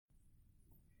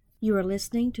You are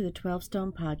listening to the 12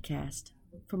 Stone Podcast.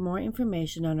 For more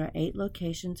information on our 8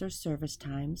 locations or service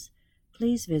times,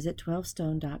 please visit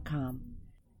 12stone.com.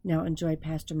 Now enjoy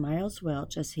Pastor Miles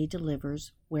Welch as he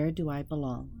delivers Where Do I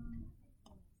Belong?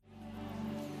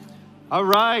 All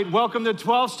right, welcome to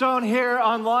 12 Stone here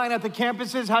online at the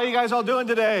campuses. How are you guys all doing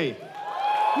today?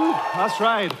 Whew, that's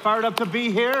right, fired up to be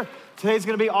here. Today's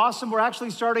gonna be awesome. We're actually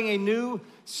starting a new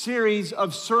series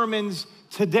of sermons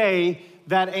today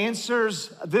that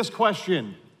answers this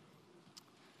question.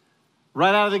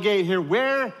 Right out of the gate here,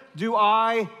 where do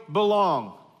I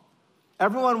belong?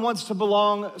 Everyone wants to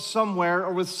belong somewhere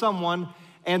or with someone,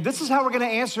 and this is how we're gonna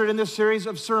answer it in this series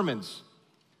of sermons.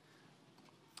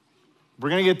 We're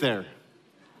gonna get there.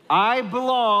 I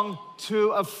belong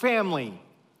to a family.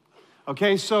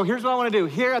 Okay, so here's what I wanna do.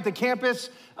 Here at the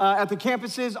campus, at the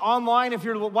campuses, online, if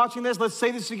you're watching this, let's say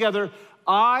this together.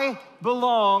 I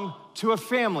belong to a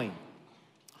family.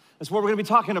 That's what we're gonna be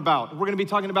talking about. We're gonna be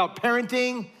talking about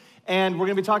parenting, and we're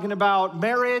gonna be talking about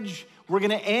marriage. We're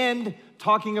gonna end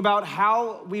talking about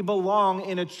how we belong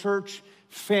in a church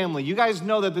family. You guys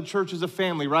know that the church is a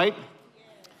family, right?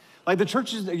 Like the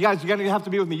church is, you guys, you're gonna have to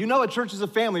be with me. You know a church is a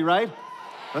family, right?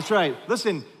 That's right.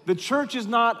 Listen, the church is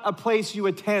not a place you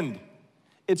attend.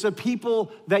 It's a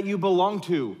people that you belong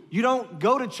to. You don't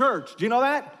go to church. Do you know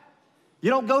that?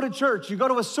 You don't go to church. You go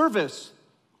to a service.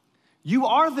 You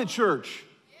are the church.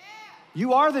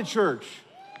 You are the church,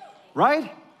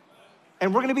 right?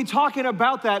 And we're gonna be talking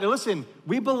about that. And listen,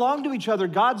 we belong to each other.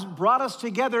 God's brought us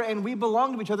together and we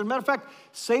belong to each other. Matter of fact,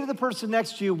 say to the person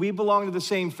next to you, we belong to the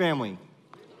same family.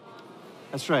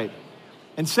 That's right.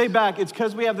 And say back, it's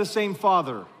because we have the same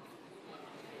Father.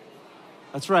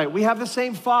 That's right, we have the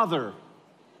same Father.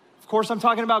 Of course, I'm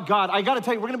talking about God. I gotta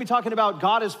tell you, we're gonna be talking about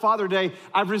God as Father Day.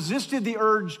 I've resisted the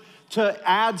urge to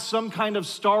add some kind of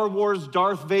Star Wars,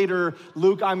 Darth Vader,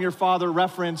 Luke, I'm your father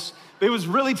reference. It was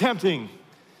really tempting.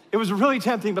 It was really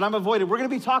tempting, but I'm avoiding. We're gonna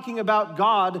be talking about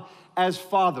God as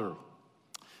Father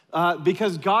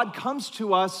because God comes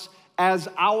to us as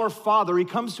our Father. He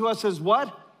comes to us as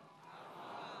what?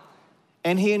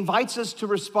 And he invites us to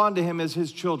respond to him as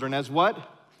his children. As what?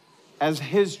 As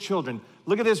his children.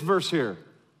 Look at this verse here.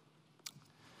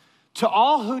 To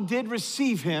all who did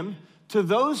receive him, to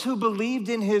those who believed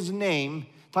in his name,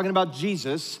 talking about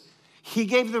Jesus, he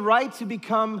gave the right to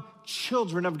become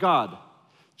children of God.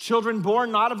 Children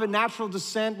born not of a natural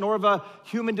descent, nor of a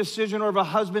human decision or of a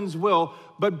husband's will,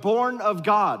 but born of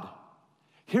God.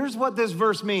 Here's what this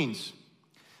verse means.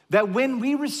 That when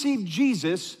we receive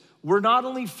Jesus, we're not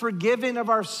only forgiven of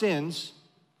our sins,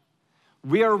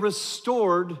 we are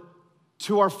restored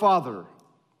to our Father.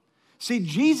 See,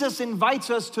 Jesus invites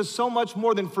us to so much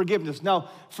more than forgiveness. Now,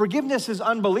 forgiveness is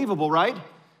unbelievable, right?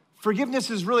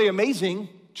 Forgiveness is really amazing,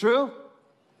 true?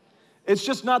 It's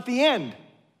just not the end.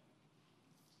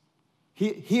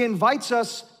 He invites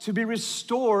us to be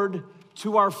restored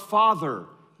to our Father.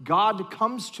 God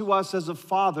comes to us as a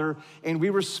father, and we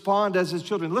respond as his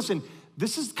children. Listen,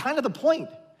 this is kind of the point.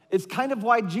 It's kind of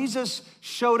why Jesus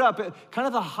showed up. Kind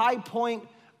of the high point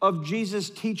of Jesus'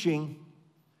 teaching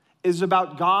is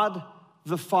about God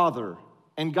the Father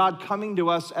and God coming to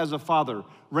us as a father.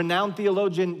 Renowned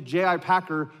theologian J.I.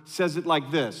 Packer says it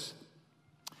like this.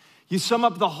 You sum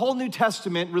up the whole New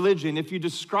Testament religion if you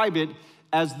describe it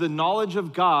as the knowledge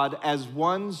of God as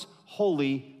one's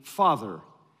holy Father.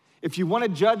 If you want to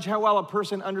judge how well a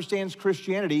person understands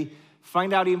Christianity,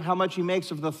 find out how much he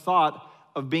makes of the thought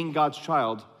of being God's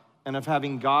child and of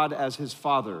having God as his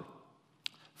Father.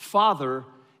 Father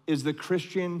is the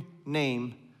Christian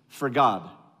name for God.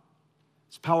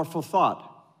 It's a powerful thought.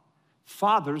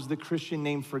 Father's the Christian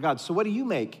name for God. So what do you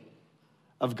make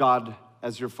of God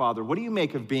as your Father? What do you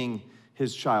make of being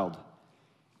his child?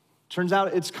 Turns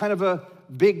out it's kind of a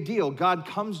big deal. God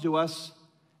comes to us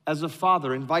as a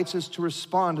father, invites us to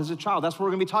respond as a child. That's what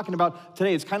we're gonna be talking about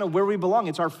today. It's kind of where we belong.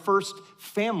 It's our first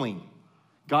family.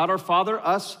 God our Father,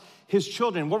 us his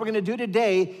children. What we're gonna do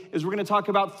today is we're gonna talk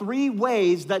about 3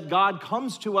 ways that God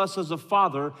comes to us as a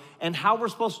father and how we're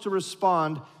supposed to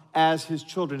respond as his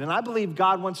children. And I believe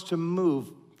God wants to move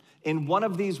in one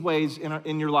of these ways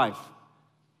in your life.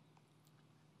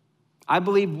 I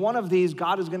believe one of these,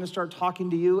 God is gonna start talking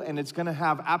to you and it's gonna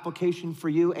have application for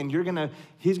you and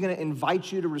he's gonna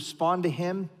invite you to respond to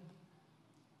him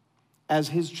as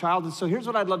his child. And so here's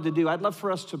what I'd love to do. I'd love for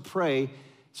us to pray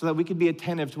so that we could be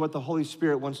attentive to what the Holy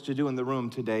Spirit wants to do in the room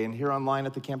today and here online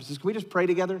at the campuses. Can we just pray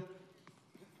together?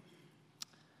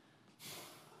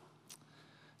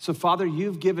 So Father,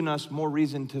 you've given us more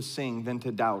reason to sing than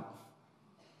to doubt.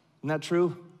 Isn't that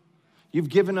true? You've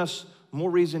given us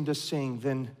more reason to sing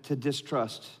than to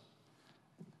distrust.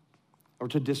 or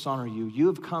to dishonor you. You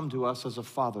have come to us as a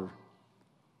father.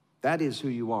 That is who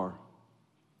you are.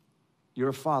 You're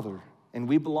a father, and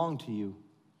we belong to you.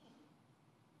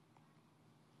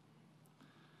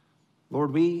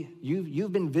 Lord,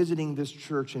 you've been visiting this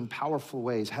church in powerful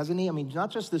ways, hasn't he? I mean, not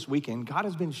just this weekend. God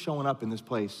has been showing up in this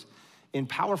place in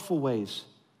powerful ways.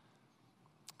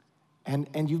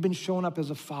 And you've been showing up as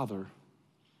a father,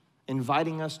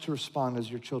 inviting us to respond as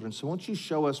your children. So won't you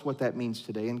show us what that means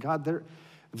today? And God,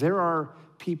 there are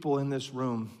people in this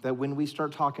room that when we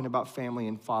start talking about family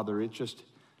and father,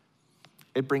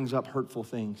 it brings up hurtful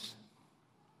things.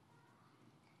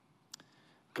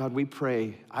 God, we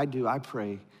pray, I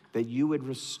pray that you would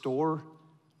restore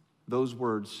those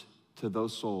words to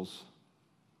those souls.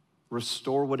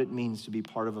 Restore what it means to be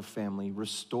part of a family.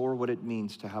 Restore what it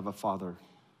means to have a father.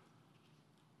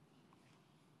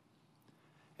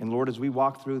 And Lord, as we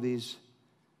walk through these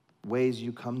ways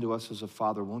you come to us as a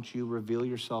father, won't you reveal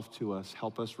yourself to us?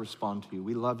 Help us respond to you.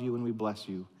 We love you and we bless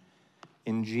you.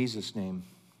 In Jesus' name,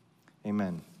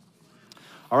 amen.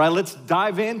 All right, let's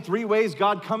dive in. 3 ways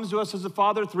God comes to us as a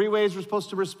father. 3 ways we're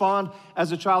supposed to respond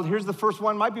as a child. Here's the first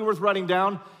one, might be worth writing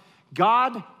down.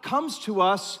 God comes to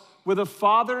us with a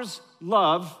father's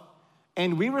love,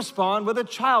 and we respond with a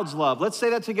child's love. Let's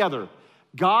say that together.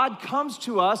 God comes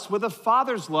to us with a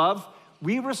father's love.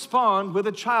 We respond with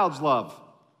a child's love.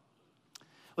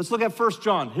 Let's look at 1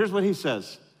 John. Here's what he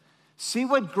says. See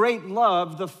what great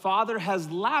love the Father has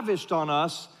lavished on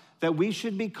us, that we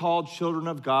should be called children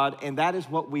of God, and that is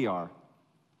what we are.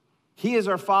 He is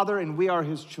our Father, and we are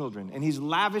his children, and he's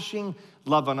lavishing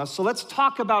love on us. So let's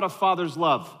talk about a father's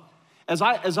love. As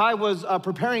I was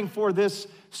preparing for this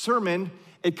sermon,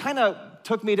 it kind of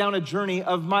took me down a journey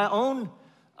of my own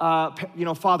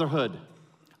fatherhood.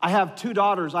 I have 2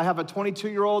 daughters. I have a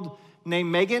 22-year-old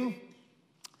named Megan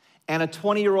and a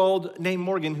 20-year-old named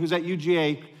Morgan, who's at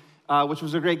UGA, which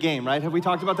was a great game, right? Have we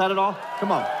talked about that at all?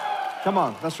 Come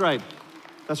on, that's right.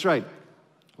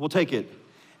 We'll take it.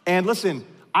 And listen,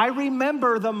 I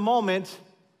remember the moment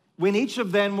when each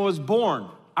of them was born.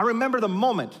 I remember the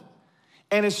moment.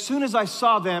 And as soon as I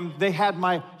saw them, they had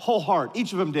my whole heart.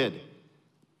 Each of them did.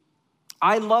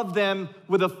 I love them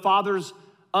with a father's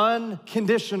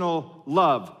unconditional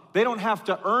love. They don't have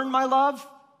to earn my love.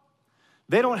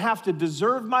 They don't have to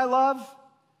deserve my love.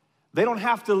 They don't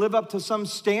have to live up to some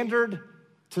standard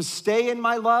to stay in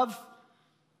my love.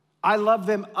 I love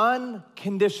them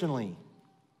unconditionally.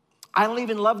 I don't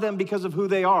even love them because of who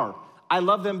they are. I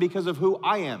love them because of who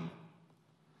I am.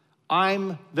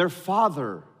 I'm their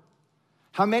father.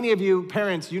 How many of you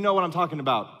parents, you know what I'm talking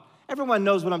about? Everyone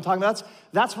knows what I'm talking about.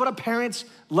 That's what a parent's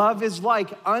love is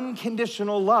like,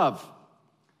 unconditional love.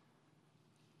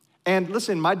 And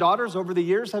listen, my daughters over the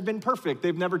years have been perfect.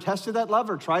 They've never tested that love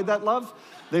or tried that love.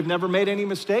 They've never made any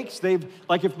mistakes.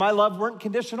 If my love weren't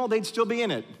conditional, they'd still be in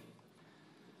it.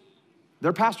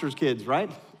 They're pastors' kids,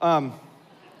 right?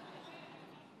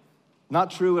 Not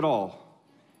true at all.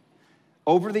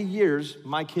 Over the years,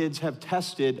 my kids have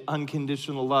tested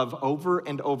unconditional love over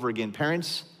and over again.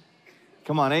 Parents,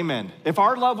 come on, amen. If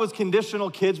our love was conditional,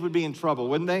 kids would be in trouble,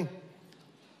 wouldn't they?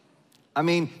 I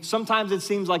mean, sometimes it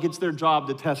seems like it's their job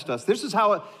to test us. This is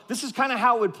kind of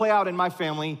how it would play out in my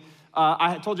family.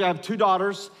 I told you I have 2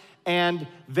 daughters, and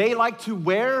they like to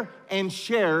wear and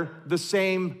share the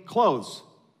same clothes.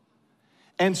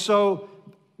 And so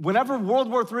whenever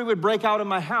World War III would break out in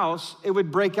my house, it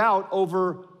would break out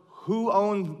over who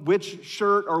owned which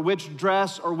shirt or which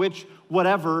dress or which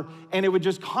whatever, and it would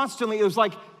just constantly,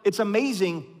 it's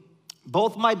amazing.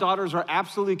 Both my daughters are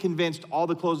absolutely convinced all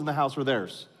the clothes in the house were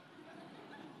theirs.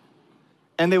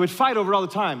 And they would fight over it all the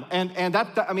time. And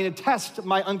it tests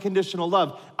my unconditional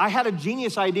love. I had a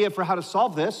genius idea for how to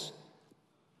solve this.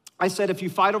 I said, if you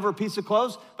fight over a piece of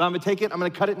clothes, then I'm gonna take it, I'm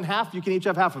gonna cut it in half, you can each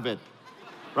have half of it,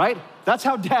 right? That's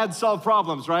how dads solve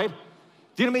problems, right?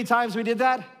 Do you know how many times we did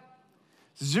that?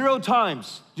 0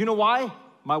 times. Do you know why?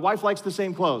 My wife likes the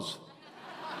same clothes.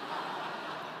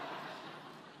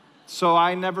 So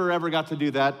I never ever got to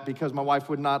do that because my wife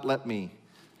would not let me.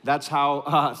 That's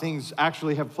how things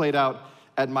actually have played out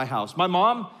at my house. My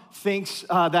mom thinks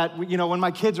that, when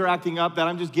my kids are acting up, that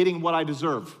I'm just getting what I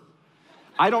deserve.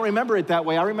 I don't remember it that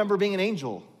way. I remember being an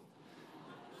angel.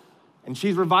 And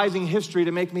she's revising history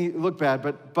to make me look bad.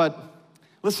 But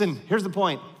listen, here's the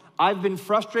point. I've been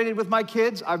frustrated with my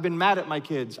kids. I've been mad at my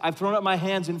kids. I've thrown up my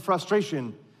hands in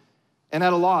frustration and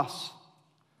at a loss.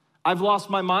 I've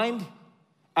lost my mind.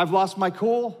 I've lost my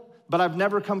cool, but I've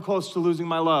never come close to losing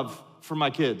my love for my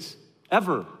kids,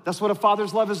 ever. That's what a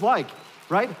father's love is like,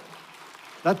 right?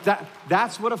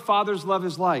 That's what a father's love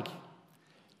is like.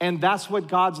 And that's what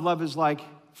God's love is like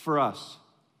for us.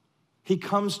 He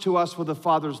comes to us with a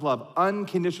father's love,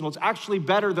 unconditional. It's actually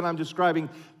better than I'm describing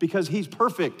because he's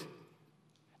perfect.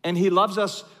 And he loves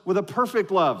us with a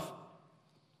perfect love.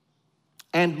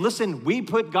 And listen, we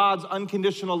put God's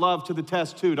unconditional love to the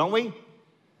test too, don't we?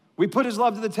 We put his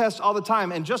love to the test all the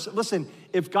time. And just listen,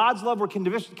 if God's love were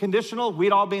conditional,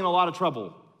 we'd all be in a lot of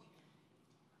trouble.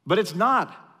 But it's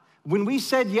not. When we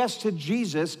said yes to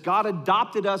Jesus, God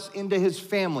adopted us into his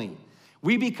family.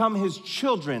 We become his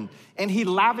children, and he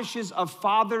lavishes a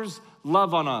father's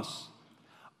love on us.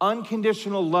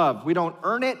 Unconditional love. We don't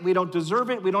earn it. We don't deserve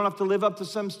it. We don't have to live up to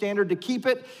some standard to keep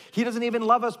it. He doesn't even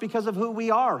love us because of who we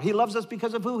are. He loves us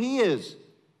because of who he is.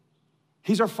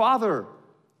 He's our father.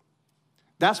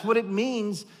 That's what it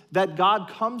means that God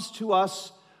comes to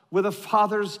us with a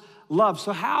father's love.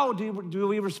 So how do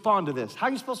we respond to this? How are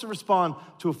you supposed to respond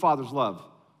to a father's love?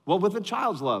 Well, with a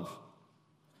child's love.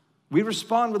 We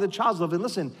respond with a child's love. And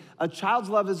listen, a child's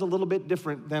love is a little bit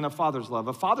different than a father's love.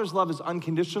 A father's love is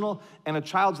unconditional, and a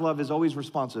child's love is always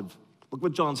responsive. Look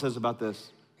what John says about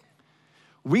this.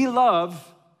 We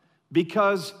love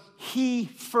because he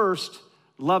first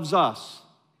loves us.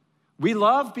 We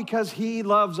love because he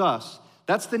loves us.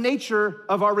 That's the nature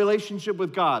of our relationship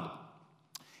with God.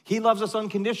 He loves us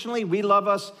unconditionally. We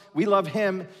love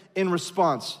him in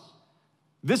response.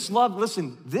 This love,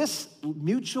 listen, this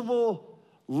mutual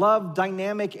love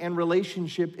dynamic and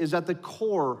relationship is at the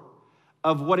core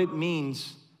of what it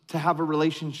means to have a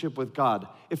relationship with God.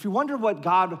 If you wonder what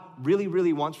God really,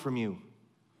 really wants from you,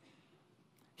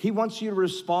 he wants you to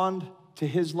respond to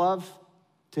his love,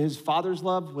 to his father's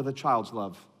love, with a child's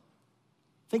love.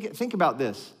 Think about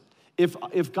this.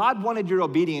 If God wanted your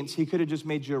obedience, he could have just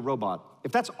made you a robot.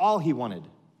 If that's all he wanted,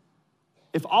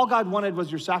 if all God wanted was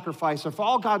your sacrifice, if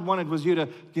all God wanted was you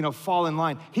to, fall in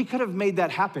line, he could have made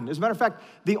that happen. As a matter of fact,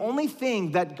 the only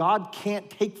thing that God can't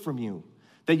take from you,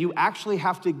 that you actually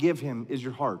have to give him, is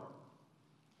your heart.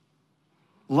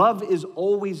 Love is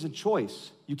always a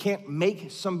choice. You can't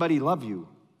make somebody love you.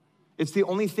 It's the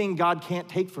only thing God can't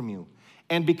take from you.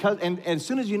 And as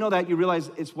soon as you know that, you realize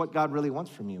it's what God really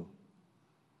wants from you.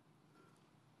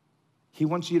 He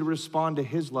wants you to respond to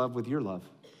his love with your love.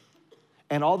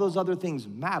 And all those other things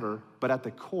matter, but at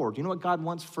the core, do you know what God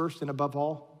wants first and above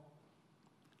all?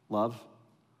 Love.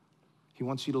 He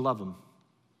wants you to love him.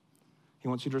 He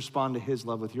wants you to respond to his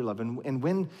love with your love. And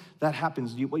when that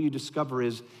happens, what you discover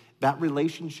is that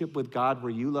relationship with God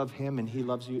where you love him and he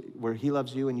loves you, where he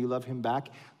loves you and you love him back,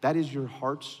 that is your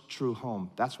heart's true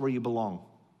home. That's where you belong.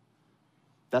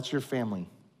 That's your family.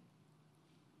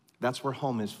 That's where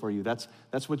home is for you. That's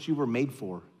what you were made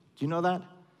for. Do you know that?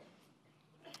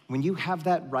 When you have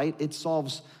that right, it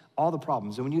solves all the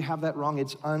problems. And when you have that wrong,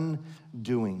 it's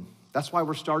undoing. That's why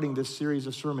we're starting this series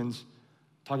of sermons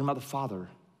talking about the Father.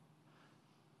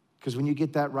 Because when you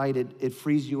get that right, it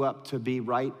frees you up to be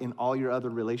right in all your other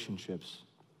relationships.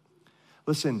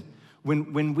 Listen,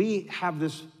 when we have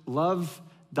this love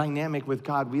dynamic with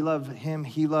God, we love him,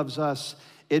 he loves us,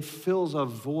 it fills a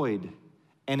void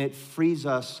and it frees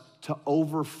us to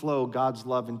overflow God's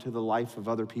love into the life of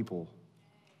other people,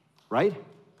 right?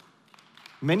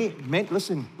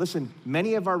 Listen,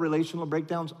 many of our relational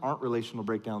breakdowns aren't relational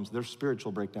breakdowns, they're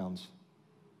spiritual breakdowns.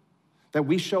 That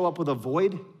we show up with a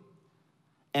void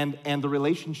and the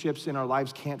relationships in our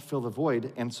lives can't fill the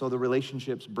void, and so the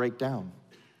relationships break down.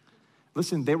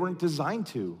 Listen, they weren't designed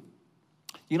to.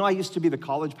 You know, I used to be the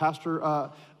college pastor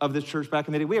of this church back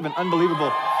in the day. We have an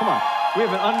unbelievable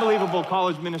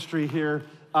college ministry here.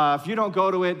 If you don't go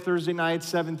to it Thursday night,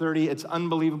 7:30, it's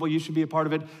unbelievable. You should be a part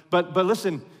of it. But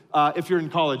listen, if you're in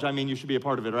college, I mean, you should be a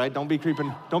part of it, right? Don't be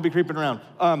creeping around.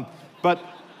 But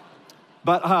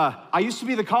I used to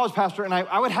be the college pastor, and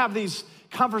I would have these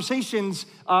conversations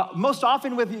most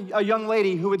often with a young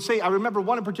lady who would say, I remember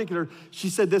one in particular, she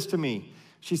said this to me.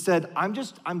 She said, I'm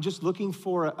just looking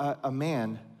for a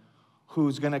man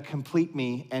who's gonna complete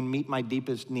me and meet my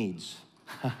deepest needs.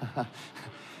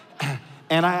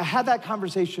 And I had that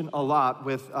conversation a lot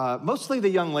with mostly the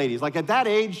young ladies. Like at that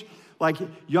age, like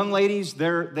young ladies,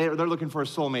 they're looking for a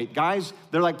soulmate. Guys,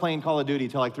 they're like playing Call of Duty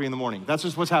till like 3 a.m. That's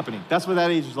just what's happening. That's what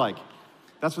that age is like.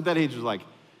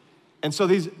 And so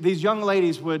these young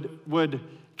ladies would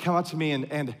come up to me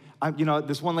and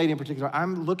this one lady in particular,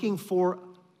 I'm looking for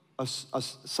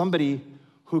somebody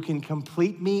who can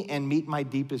complete me and meet my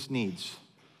deepest needs.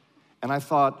 And I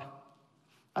thought,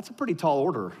 that's a pretty tall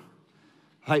order.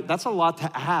 Like, that's a lot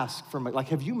to ask from, like,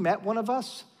 have you met one of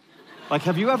us? Like,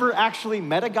 have you ever actually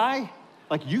met a guy?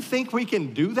 Like, you think we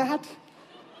can do that?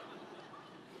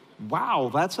 Wow,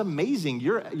 that's amazing.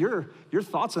 Your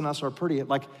thoughts on us are pretty,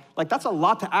 like that's a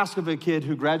lot to ask of a kid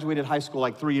who graduated high school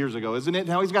like 3 years ago, isn't it?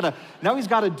 Now he's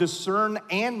got to discern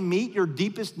and meet your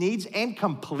deepest needs and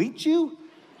complete you?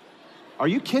 Are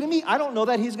you kidding me? I don't know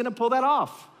that he's gonna pull that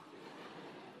off.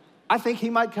 I think he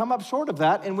might come up short of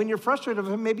that, and when you're frustrated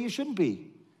with him, maybe you shouldn't be.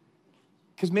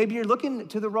 Because maybe you're looking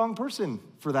to the wrong person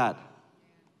for that.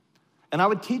 And I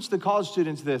would teach the college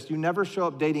students this: you never show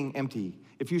up dating empty.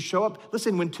 If you show up,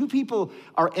 listen, when two people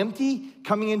are empty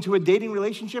coming into a dating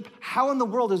relationship, how in the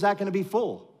world is that gonna be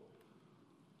full?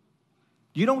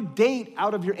 You don't date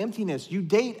out of your emptiness, you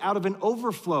date out of an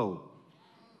overflow,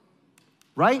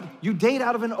 right? You date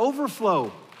out of an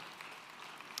overflow.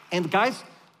 And guys,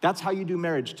 that's how you do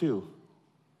marriage too.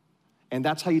 And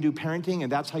that's how you do parenting,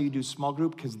 and that's how you do small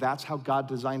group, because that's how God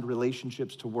designed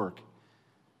relationships to work.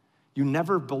 You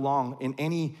never belong in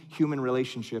any human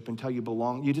relationship until you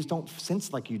belong. You just don't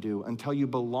sense like you do until you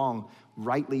belong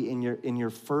rightly in your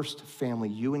first family,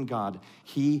 you and God.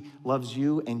 He loves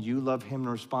you and you love him in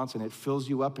response, and it fills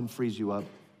you up and frees you up.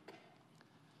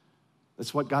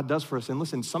 That's what God does for us. And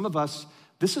listen, some of us,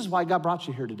 this is why God brought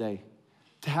you here today,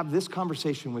 to have this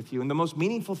conversation with you. And the most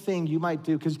meaningful thing you might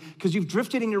do, because you've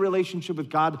drifted in your relationship with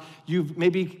God, you've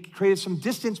maybe created some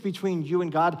distance between you and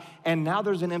God, and now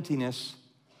there's an emptiness.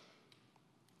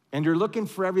 And you're looking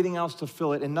for everything else to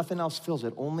fill it, and nothing else fills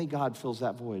it. Only God fills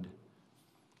that void.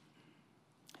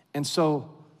 And so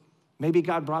maybe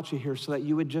God brought you here so that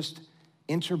you would just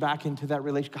enter back into that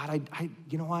relationship. God,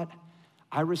 you know what?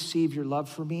 I receive your love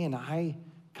for me, and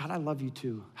God, I love you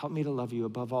too. Help me to love you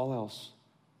above all else.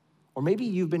 Or maybe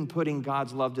you've been putting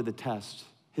God's love to the test,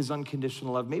 his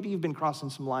unconditional love. Maybe you've been crossing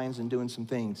some lines and doing some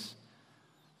things.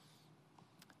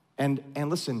 And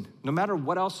listen, no matter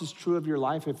what else is true of your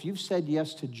life, if you've said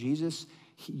yes to Jesus,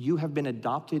 you have been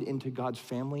adopted into God's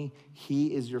family.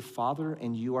 He is your father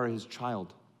and you are his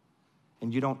child.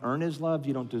 And you don't earn his love,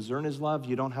 you don't deserve his love,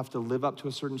 you don't have to live up to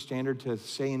a certain standard to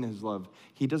stay in his love.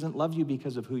 He doesn't love you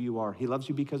because of who you are. He loves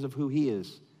you because of who he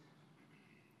is.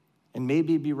 And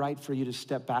maybe it'd be right for you to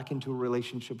step back into a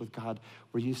relationship with God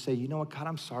where you say, you know what, God,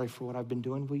 I'm sorry for what I've been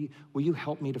doing. Will you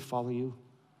help me to follow you?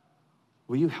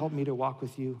 Will you help me to walk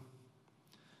with you?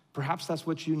 Perhaps that's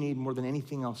what you need more than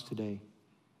anything else today.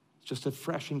 It's just a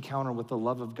fresh encounter with the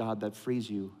love of God that frees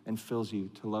you and fills you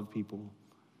to love people.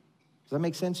 Does that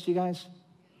make sense to you guys?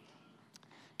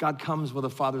 God comes with a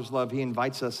father's love. He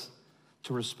invites us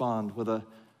to respond with a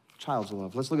child's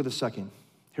love. Let's look at the second.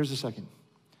 Here's the second.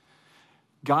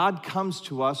 God comes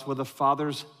to us with a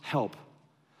father's help,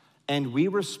 and we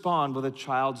respond with a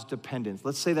child's dependence.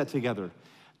 Let's say that together.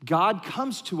 God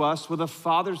comes to us with a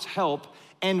father's help,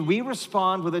 and we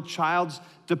respond with a child's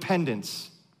dependence.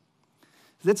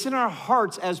 It's in our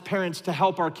hearts as parents to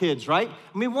help our kids, right?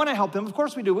 And we want to help them. Of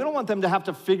course we do. We don't want them to have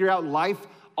to figure out life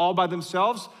all by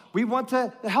themselves. We want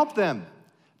to help them.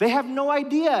 They have no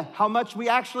idea how much we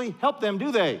actually help them,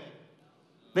 do they?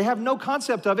 They have no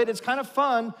concept of it. It's kind of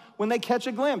fun when they catch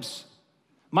a glimpse.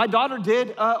 My daughter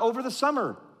did over the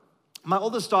summer. My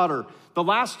oldest daughter. The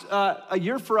last a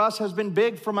year for us has been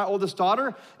big for my oldest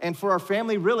daughter and for our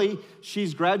family, really.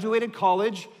 She's graduated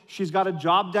college. She's got a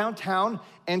job downtown,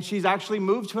 and she's actually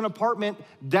moved to an apartment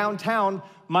downtown.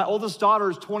 My oldest daughter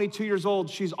is 22 years old.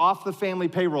 She's off the family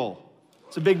payroll.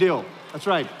 It's a big deal. That's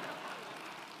right.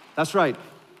 That's right.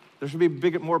 There should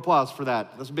be more applause for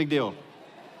that. That's a big deal.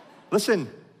 Listen,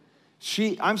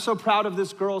 I'm so proud of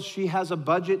this girl. She has a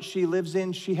budget she lives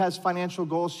in. She has financial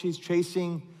goals she's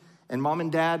chasing. And mom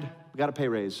and dad, we got a pay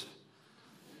raise.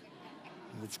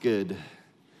 That's good.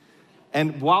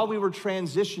 And while we were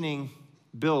transitioning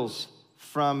bills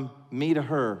from me to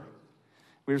her,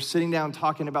 we were sitting down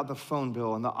talking about the phone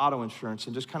bill and the auto insurance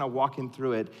and just kind of walking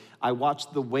through it. I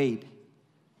watched the weight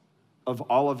of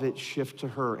all of it shift to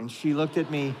her. And she looked at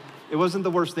me. It wasn't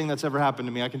the worst thing that's ever happened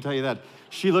to me, I can tell you that.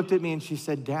 She looked at me and she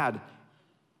said, Dad,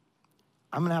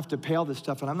 I'm gonna have to pay all this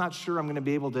stuff, and I'm not sure I'm gonna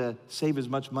be able to save as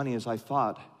much money as I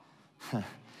thought.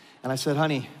 And I said,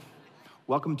 honey,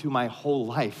 welcome to my whole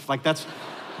life. Like that's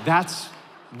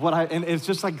what and it's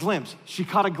just like glimpse. She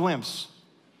caught a glimpse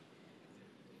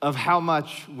of how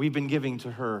much we've been giving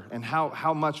to her and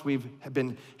how much we've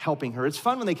been helping her. It's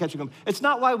fun when they catch a glimpse. It's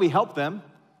not why we help them,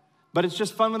 but it's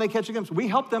just fun when they catch a glimpse. We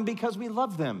help them because we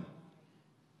love them.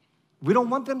 We don't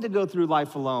want them to go through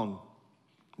life alone.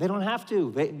 They don't have to.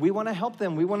 We want to help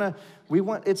them.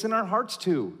 It's in our hearts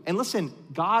too. And listen,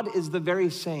 God is the very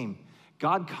same.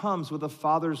 God comes with a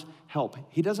father's help.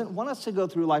 He doesn't want us to go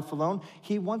through life alone.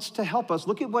 He wants to help us.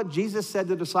 Look at what Jesus said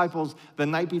to the disciples the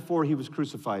night before he was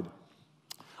crucified.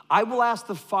 I will ask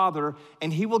the Father,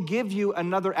 and he will give you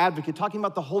another advocate. Talking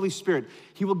about the Holy Spirit.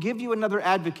 He will give you another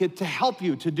advocate to help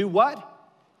you. To do what?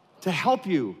 To help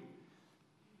you.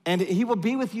 And he will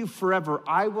be with you forever.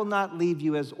 I will not leave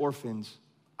you as orphans.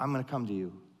 I'm going to come to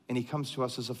you. And he comes to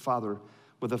us as a father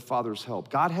with a father's help.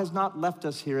 God has not left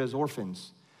us here as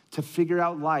orphans to figure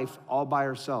out life all by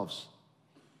ourselves.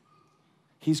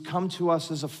 He's come to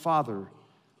us as a father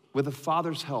with a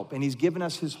father's help, and he's given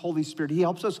us his Holy Spirit. He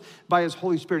helps us by his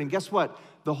Holy Spirit. And guess what?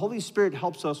 The Holy Spirit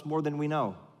helps us more than we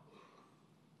know.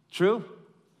 True?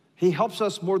 He helps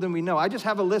us more than we know. I just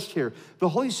have a list here. The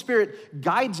Holy Spirit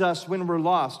guides us when we're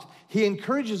lost. He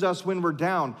encourages us when we're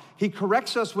down. He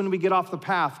corrects us when we get off the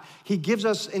path. He gives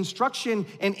us instruction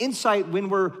and insight when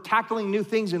we're tackling new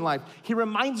things in life. He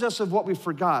reminds us of what we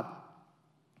forgot.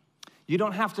 You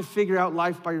don't have to figure out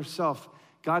life by yourself.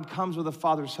 God comes with a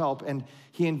father's help, and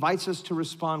he invites us to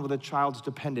respond with a child's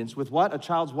dependence. With what? A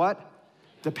child's what?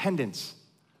 Dependence.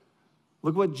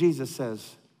 Look what Jesus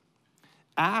says.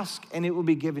 Ask, and it will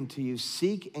be given to you.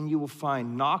 Seek, and you will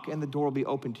find. Knock, and the door will be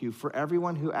open to you. For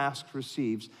everyone who asks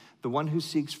receives. The one who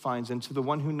seeks finds. And to the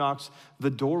one who knocks, the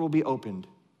door will be opened.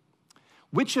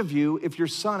 Which of you, if your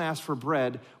son asks for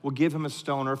bread, will give him a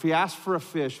stone? Or if he asks for a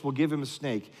fish, will give him a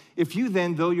snake? If you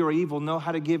then, though you're evil, know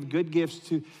how to give good gifts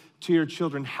to your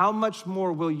children, how much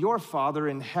more will your Father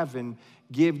in heaven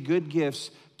give good gifts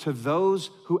to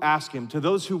those who ask him? To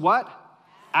those who what?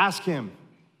 Ask him.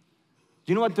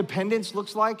 Do you know what dependence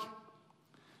looks like?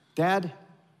 Dad,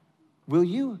 will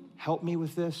you help me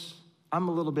with this? I'm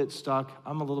a little bit stuck.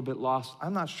 I'm a little bit lost.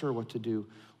 I'm not sure what to do.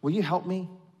 Will you help me?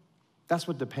 That's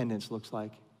what dependence looks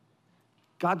like.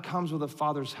 God comes with a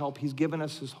father's help. He's given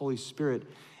us his Holy Spirit,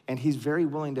 and he's very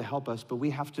willing to help us, but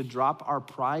we have to drop our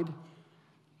pride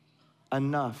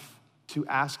enough to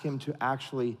ask him to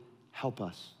actually help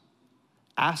us.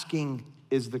 Asking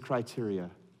is the criteria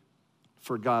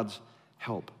for God's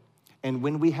help. And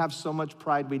when we have so much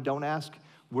pride we don't ask,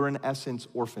 we're in essence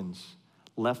orphans,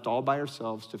 left all by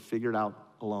ourselves to figure it out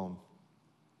alone.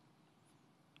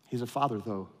 He's a father,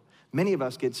 though. Many of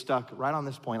us get stuck right on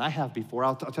this point. I have before.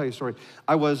 I'll tell you a story.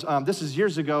 This is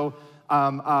years ago,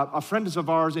 a friend of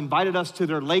ours invited us to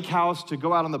their lake house to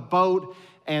go out on the boat.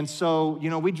 And so,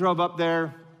 we drove up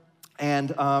there,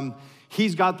 and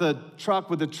he's got the truck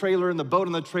with the trailer and the boat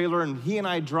on the trailer, and he and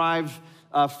I drive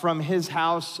from his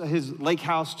house, his lake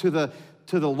house, to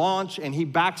the launch, and he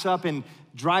backs up and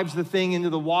drives the thing into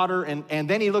the water, and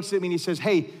then he looks at me and he says,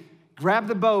 hey, grab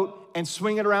the boat and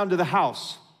swing it around to the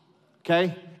house,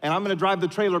 okay? And I'm gonna drive the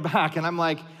trailer back. And I'm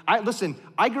like, listen,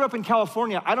 I grew up in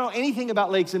California. I don't know anything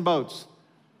about lakes and boats.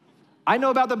 I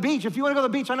know about the beach. If you wanna go to the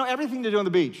beach, I know everything to do on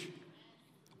the beach.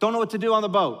 Don't know what to do on the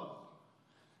boat.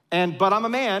 But I'm a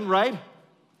man, right?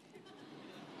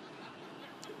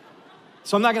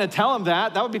 So I'm not gonna tell him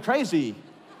that. That would be crazy.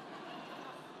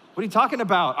 What are you talking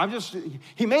about?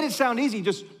 He made it sound easy,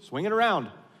 just swing it around.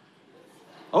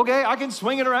 Okay, I can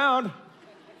swing it around.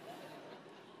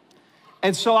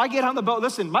 And so I get on the boat.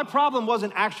 Listen, my problem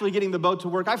wasn't actually getting the boat to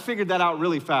work. I figured that out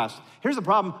really fast. Here's the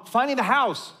problem, finding the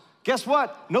house. Guess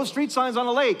what? No street signs on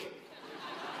the lake.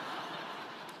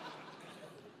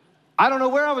 I don't know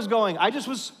where I was going. I just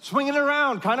was swinging it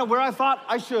around, kind of where I thought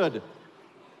I should.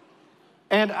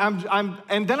 And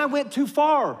then I went too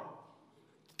far.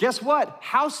 Guess what?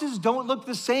 Houses don't look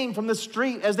the same from the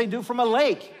street as they do from a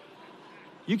lake.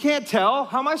 You can't tell.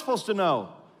 How am I supposed to know?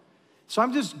 So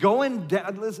I'm just going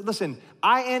down. Listen,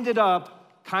 I ended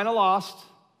up kind of lost,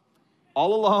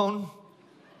 all alone,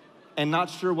 and not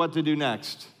sure what to do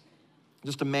next.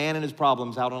 Just a man and his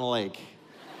problems out on a lake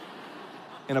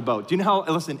in a boat. Do you know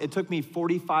how, listen, it took me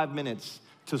 45 minutes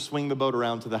to swing the boat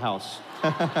around to the house.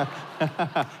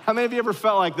 How many of you ever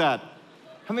felt like that?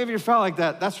 How many of you felt like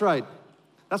that? That's right.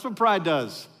 That's what pride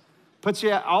does. Puts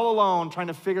you all alone trying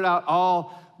to figure it out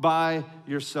all by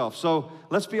yourself. So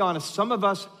let's be honest. Some of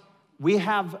us, we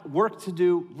have work to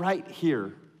do right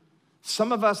here.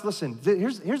 Some of us, listen,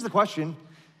 here's the question.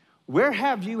 Where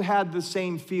have you had the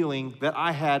same feeling that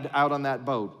I had out on that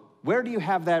boat? Where do you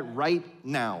have that right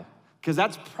now? Because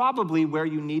that's probably where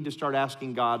you need to start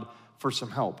asking God for some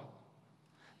help.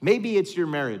 Maybe it's your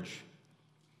marriage.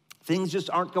 Things just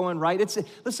aren't going right.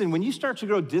 Listen, when you start to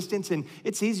grow distance, and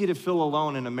it's easy to feel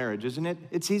alone in a marriage, isn't it?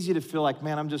 It's easy to feel like,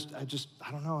 man, I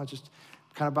don't know, I just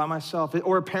kind of by myself.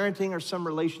 Or parenting or some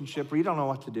relationship where you don't know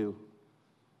what to do.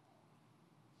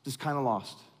 Just kind of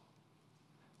lost.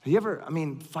 Have you ever,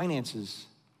 finances,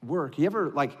 work, you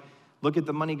ever look at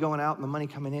the money going out and the money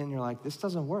coming in and you're like, this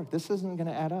doesn't work. This isn't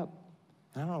gonna add up.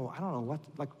 I don't know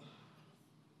what,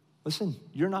 listen,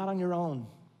 you're not on your own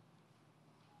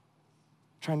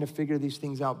trying to figure these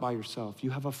things out by yourself.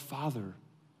 You have a father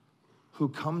who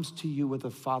comes to you with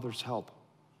a father's help.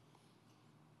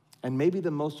 And maybe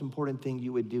the most important thing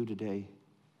you would do today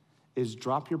is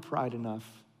drop your pride enough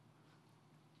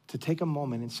to take a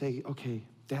moment and say, okay,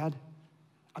 Dad,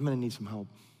 I'm gonna need some help.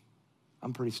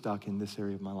 I'm pretty stuck in this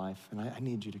area of my life, and I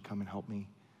need you to come and help me.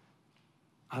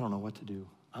 I don't know what to do.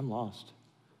 I'm lost.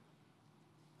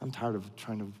 I'm tired of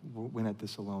trying to win at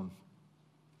this alone.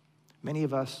 Many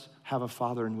of us have a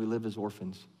father and we live as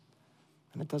orphans,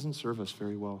 and it doesn't serve us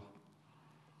very well.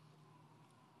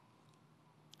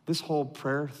 This whole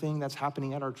prayer thing that's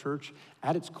happening at our church,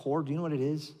 at its core, do you know what it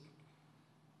is?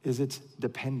 Is it's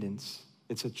dependence.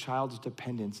 It's a child's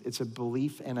dependence. It's a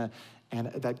belief and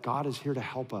that God is here to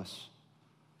help us.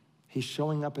 He's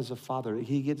showing up as a father.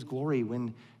 He gets glory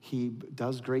when he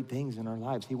does great things in our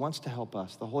lives. He wants to help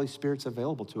us. The Holy Spirit's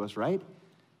available to us, right?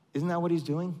 Isn't that what he's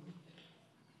doing?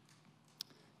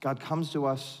 God comes to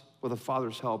us with a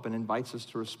father's help and invites us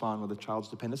to respond with a child's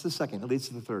dependence. The second, it leads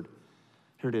to the third.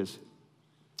 Here it is.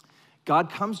 God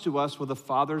comes to us with a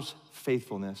father's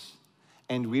faithfulness,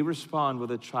 and we respond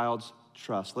with a child's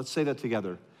trust. Let's say that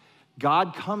together.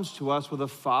 God comes to us with a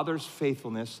father's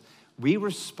faithfulness. We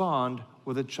respond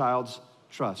with a child's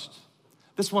trust.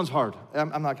 This one's hard.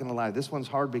 I'm not gonna lie. This one's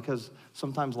hard because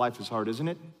sometimes life is hard, isn't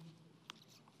it?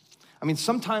 I mean,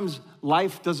 sometimes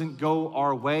life doesn't go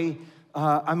our way.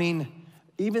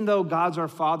 Even though God's our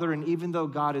Father and even though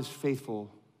God is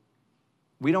faithful,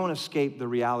 we don't escape the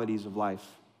realities of life.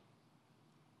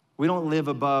 We don't live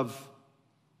above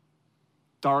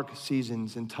dark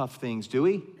seasons and tough things, do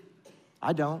we?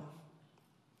 I don't.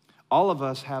 All of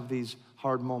us have these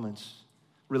hard moments.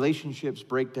 Relationships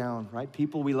break down, right?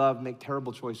 People we love make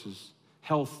terrible choices.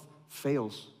 Health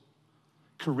fails.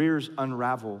 Careers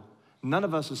unravel. None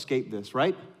of us escape this,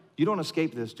 right? You don't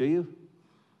escape this, do you?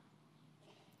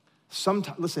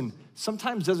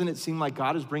 Sometimes doesn't it seem like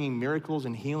God is bringing miracles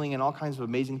and healing and all kinds of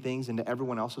amazing things into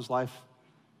everyone else's life,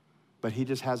 but he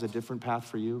just has a different path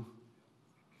for you?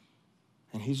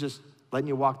 And he's just letting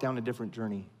you walk down a different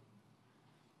journey.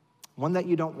 One that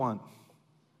you don't want.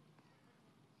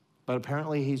 But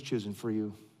apparently he's choosing for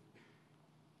you.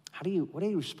 What do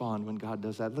you respond when God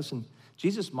does that? Listen,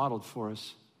 Jesus modeled for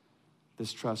us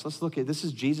this trust. Let's look at, this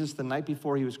is Jesus the night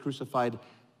before he was crucified,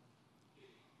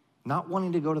 not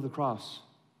wanting to go to the cross.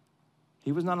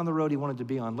 He was not on the road he wanted to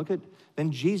be on.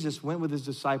 Then Jesus went with his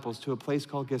disciples to a place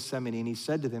called Gethsemane, and he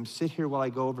said to them, sit here while I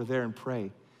go over there and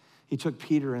pray. He took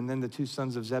Peter and then the two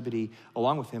sons of Zebedee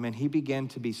along with him, and he began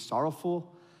to be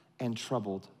sorrowful and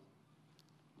troubled.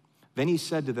 Then he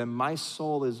said to them, my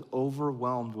soul is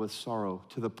overwhelmed with sorrow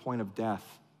to the point of death.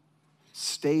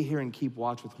 Stay here and keep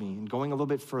watch with me. And going a little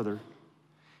bit further,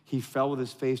 he fell with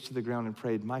his face to the ground and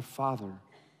prayed, my Father,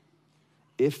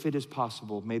 if it is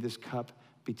possible, may this cup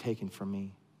be taken from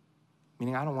me.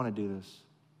 Meaning, I don't want to do this.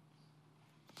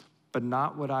 But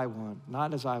not what I want,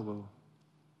 not as I will,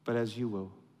 but as you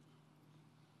will.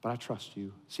 But I trust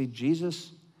you. See,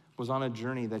 Jesus was on a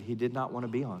journey that he did not want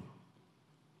to be on.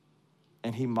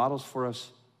 And he models for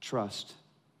us trust.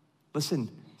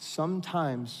 Listen,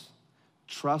 sometimes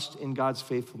trust in God's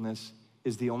faithfulness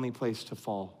is the only place to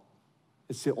fall.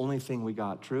 It's the only thing we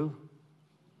got, true?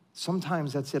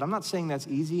 Sometimes that's it. I'm not saying that's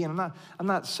easy, and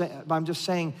I'm just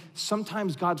saying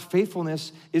sometimes God's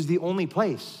faithfulness is the only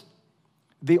place,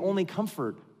 the only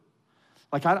comfort.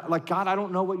 Like God, I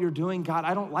don't know what you're doing. God,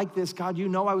 I don't like this. God, you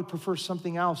know I would prefer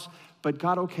something else. But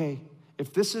God, okay,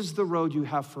 if this is the road you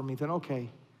have for me, then okay,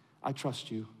 I trust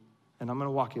you, and I'm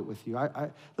gonna walk it with you.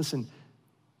 Listen,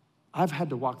 I've had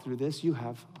to walk through this, you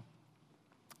have.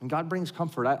 And God brings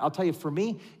comfort. I'll tell you, for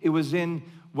me, it was in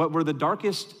what were the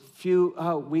darkest few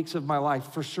weeks of my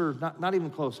life, for sure, not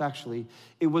even close, actually.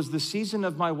 It was the season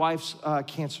of my wife's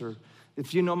cancer.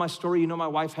 If you know my story, you know my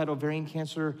wife had ovarian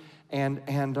cancer, and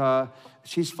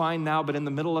she's fine now, but in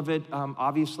the middle of it,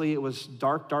 obviously, it was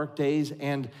dark days,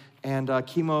 and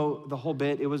chemo, the whole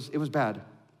bit, it was bad.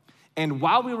 And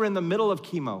while we were in the middle of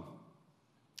chemo,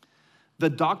 the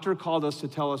doctor called us to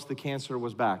tell us the cancer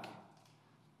was back.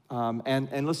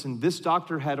 And listen, this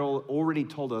doctor had already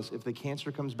told us if the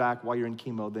cancer comes back while you're in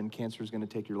chemo, then cancer is going to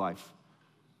take your life.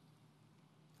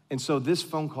 And so this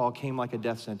phone call came like a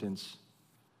death sentence.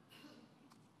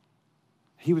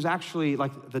 He was actually,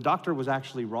 the doctor was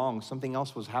actually wrong. Something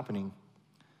else was happening.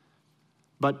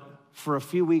 But for a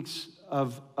few weeks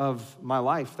of my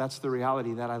life, that's the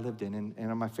reality that I lived in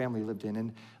and my family lived in.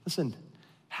 And listen,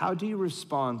 how do you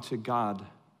respond to God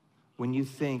when you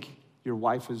think your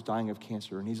wife is dying of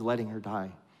cancer and he's letting her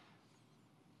die?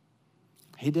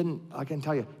 I can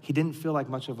tell you, he didn't feel like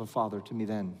much of a father to me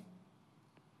then.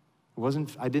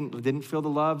 I didn't feel the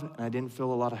love, and I didn't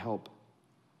feel a lot of help.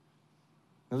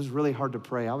 It was really hard to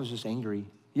pray. I was just angry.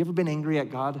 You ever been angry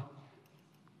at God?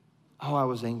 Oh, I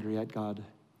was angry at God.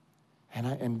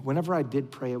 And whenever I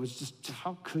did pray, it was just,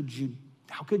 how could you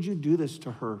do this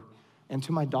to her and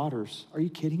to my daughters? Are you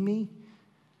kidding me?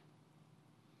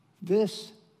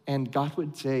 This. And God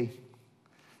would say,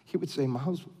 he would say,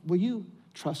 Miles, will you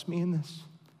trust me in this?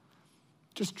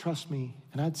 Just trust me.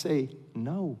 And I'd say,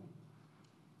 no.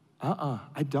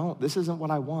 I don't. This isn't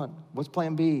what I want. What's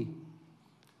plan B?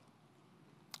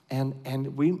 And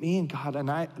me and God,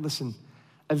 and listen,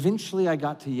 eventually I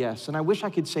got to yes. And I wish I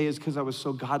could say it's because I was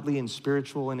so godly and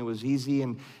spiritual and it was easy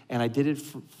and I did it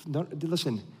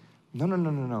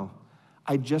no.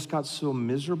 I just got so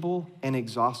miserable and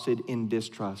exhausted in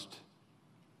distrust.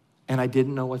 And I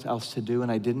didn't know what else to do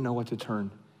and I didn't know what to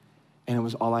turn. And it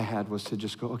was all I had was to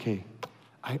just go, okay,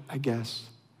 I guess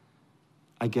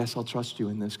I'll trust you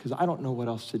in this because I don't know what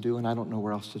else to do and I don't know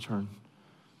where else to turn.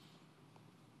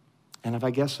 And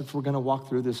if we're going to walk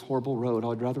through this horrible road,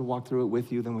 I'd rather walk through it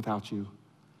with you than without you.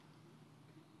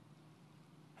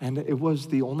 And it was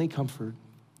the only comfort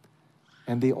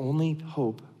and the only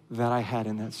hope that I had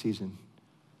in that season.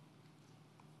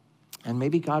 And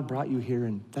maybe God brought you here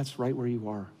and that's right where you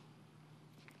are.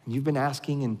 And you've been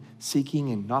asking and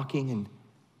seeking and knocking and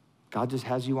God just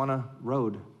has you on a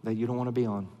road that you don't want to be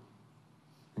on.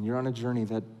 And you're on a journey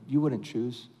that you wouldn't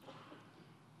choose,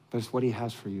 but it's what he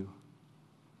has for you.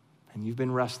 And you've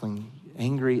been wrestling,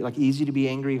 angry, like easy to be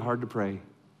angry, hard to pray.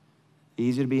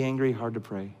 Easy to be angry, hard to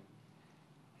pray.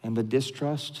 And the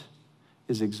distrust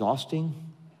is exhausting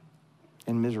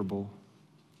and miserable.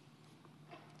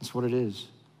 That's what it is.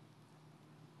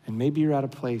 And maybe you're at a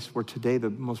place where today the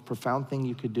most profound thing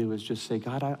you could do is just say,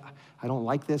 God, I don't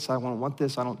like this, I don't want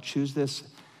this, I don't choose this,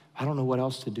 I don't know what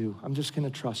else to do. I'm just gonna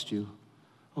trust you.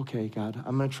 Okay, God,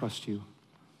 I'm gonna trust you.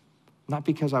 Not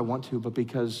because I want to, but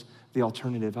because the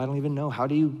alternative. I don't even know. How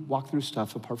do you walk through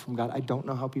stuff apart from God? I don't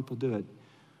know how people do it.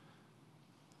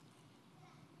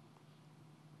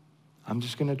 I'm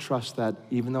just going to trust that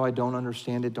even though I don't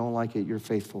understand it, don't like it, you're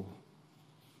faithful.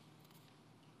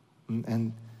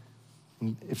 And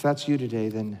if that's you today,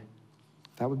 then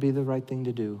that would be the right thing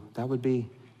to do.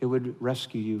 It would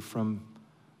rescue you from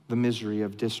the misery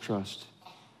of distrust.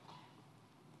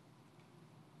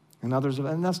 And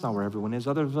that's not where everyone is.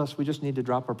 Others of us, we just need to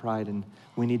drop our pride and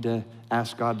we need to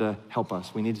ask God to help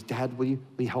us. We need to, Dad, will you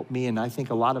help me? And I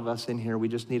think a lot of us in here, we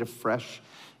just need a fresh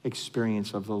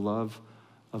experience of the love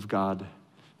of God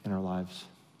in our lives.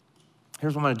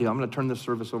 Here's what I'm gonna do. I'm gonna turn this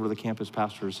service over to the campus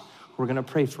pastors who are gonna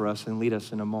pray for us and lead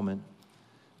us in a moment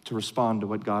to respond to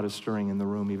what God is stirring in the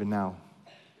room even now.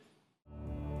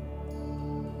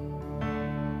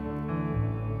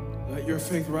 Let your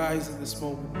faith rise in this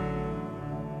moment.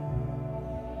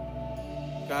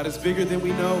 God is bigger than we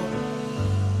know.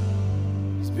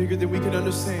 He's bigger than we can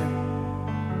understand.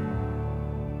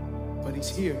 But he's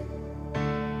here.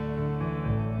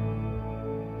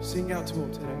 Sing out to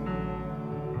him today.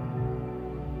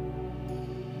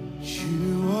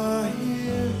 You are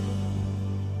here,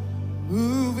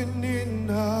 moving in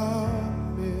our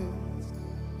midst.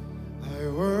 I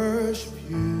worship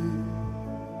you.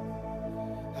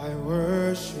 I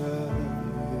worship you.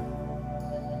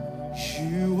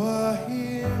 You are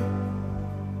here,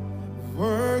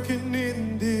 working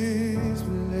in this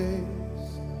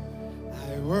place.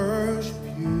 I worship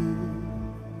you.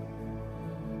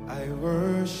 I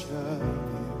worship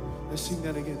you. Let's sing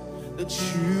that again. That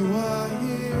you are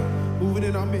here, moving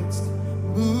in our midst.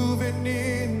 Moving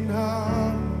in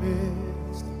our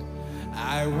midst.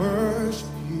 I worship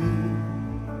you.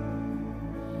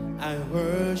 I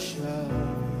worship you.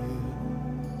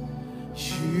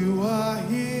 You are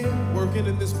here, working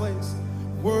in this place,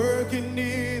 working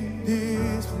in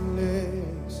this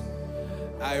place.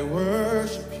 I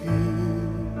worship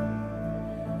you.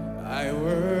 I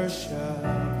worship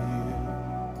you.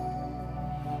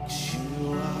 'Cause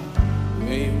you are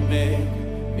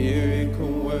waymaker,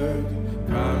 miracle worker,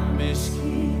 promise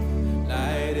keep,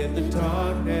 light in the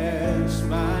darkness.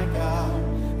 My God,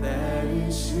 that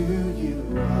is who you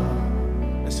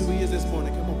are. That's who he is this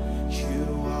morning. Come on. You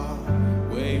are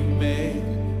waymaker,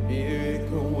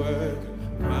 miracle worker,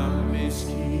 promise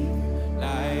keep,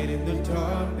 light in the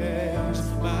darkness.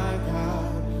 My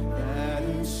God, that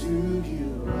is who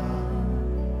you are.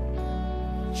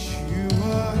 You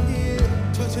are here,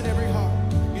 touching every heart.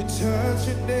 You're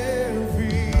touching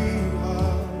every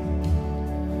heart.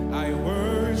 I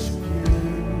worship you,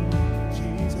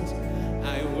 Jesus.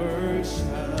 I worship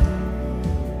you.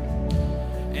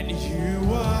 And you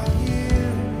are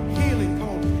here, healing, come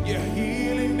on.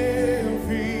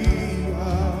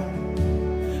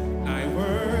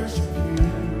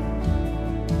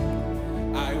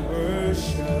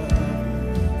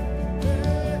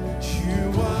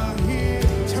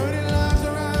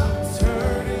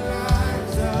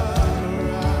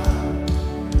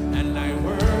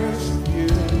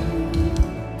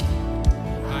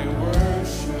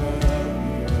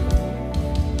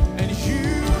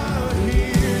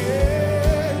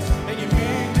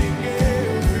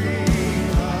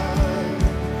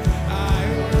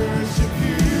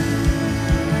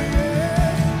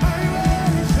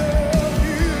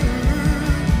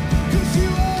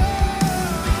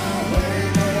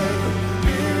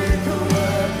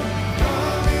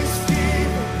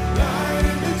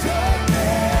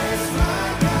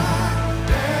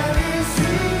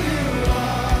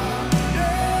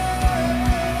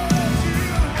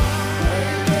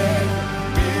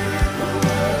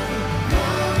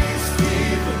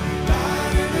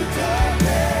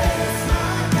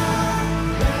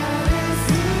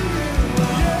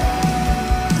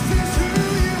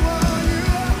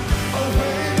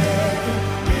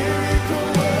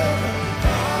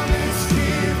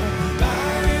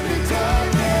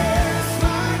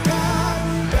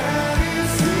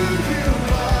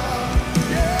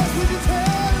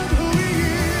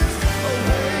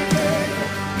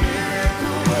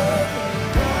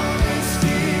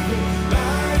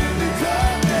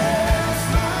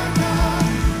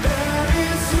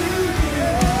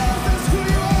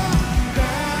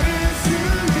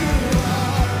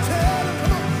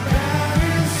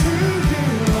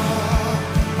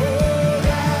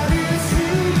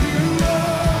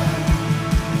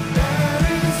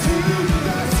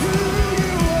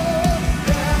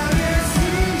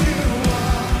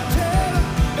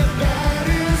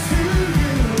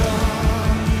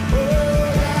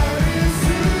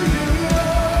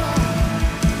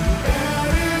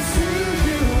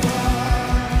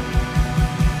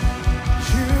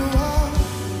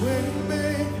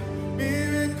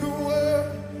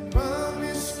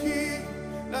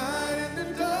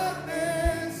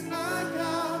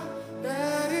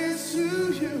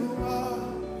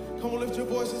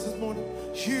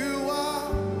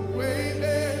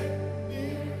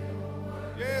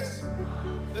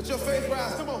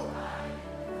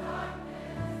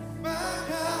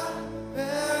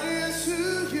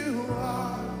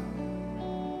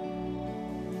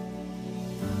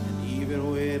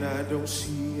 don't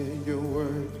see it, you're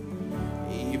working.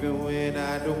 Even when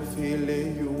I don't feel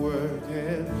it, you're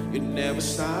working. You never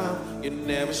stop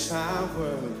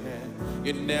working.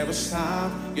 You never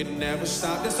stop.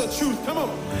 That's the truth, come on.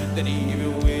 That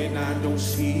even when I don't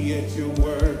see it, you're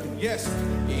working. Yes,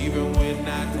 even when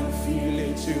I don't feel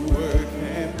it, you're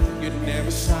working. You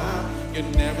never stop.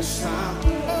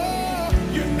 Oh,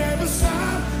 you never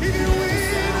stop. Even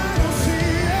when I don't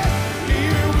see it,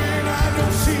 even when I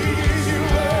don't see it, you're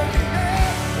working.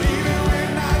 Even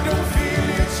when I don't feel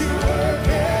it, you're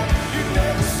working. You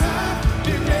never stop.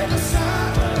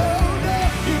 Oh no,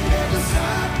 you never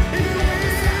stop. Even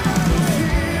when I don't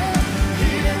see it,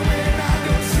 even when I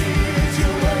don't see it,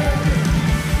 you're working.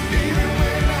 Even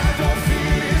when I don't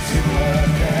feel it, you're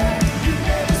working. You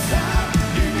never stop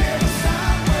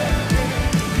working.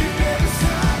 You never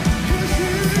stop, 'cause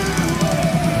you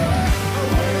are a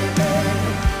way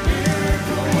maker,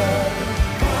 miracle worker,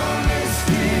 promise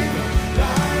keeper,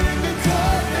 light in the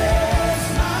darkness,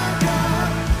 my God,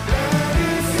 that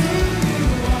is who you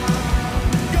are.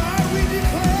 God, we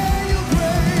declare your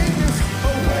greatness,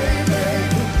 a way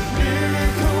maker,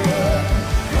 miracle worker,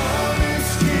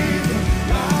 promise keeper,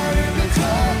 light in the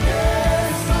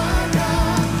darkness, my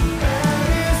God, that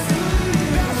is who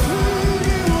you are. That's who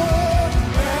you are.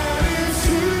 That is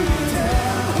who you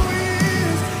tell who he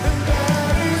is, and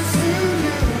that is who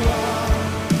you are.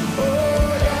 Oh,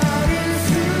 that is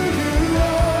who you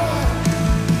are,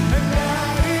 and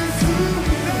that is who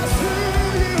you are.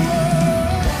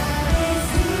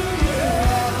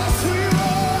 That's who you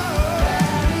are.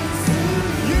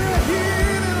 You're a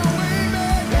healer, a way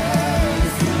maker.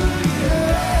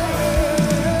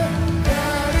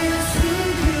 That is who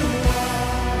you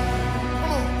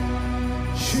are.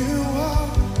 You are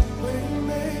way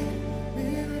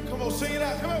maker. Come on, sing it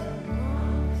out. Come on.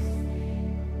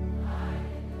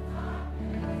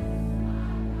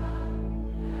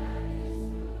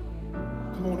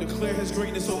 Come on, declare his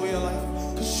greatness over your life.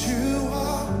 'Cause you are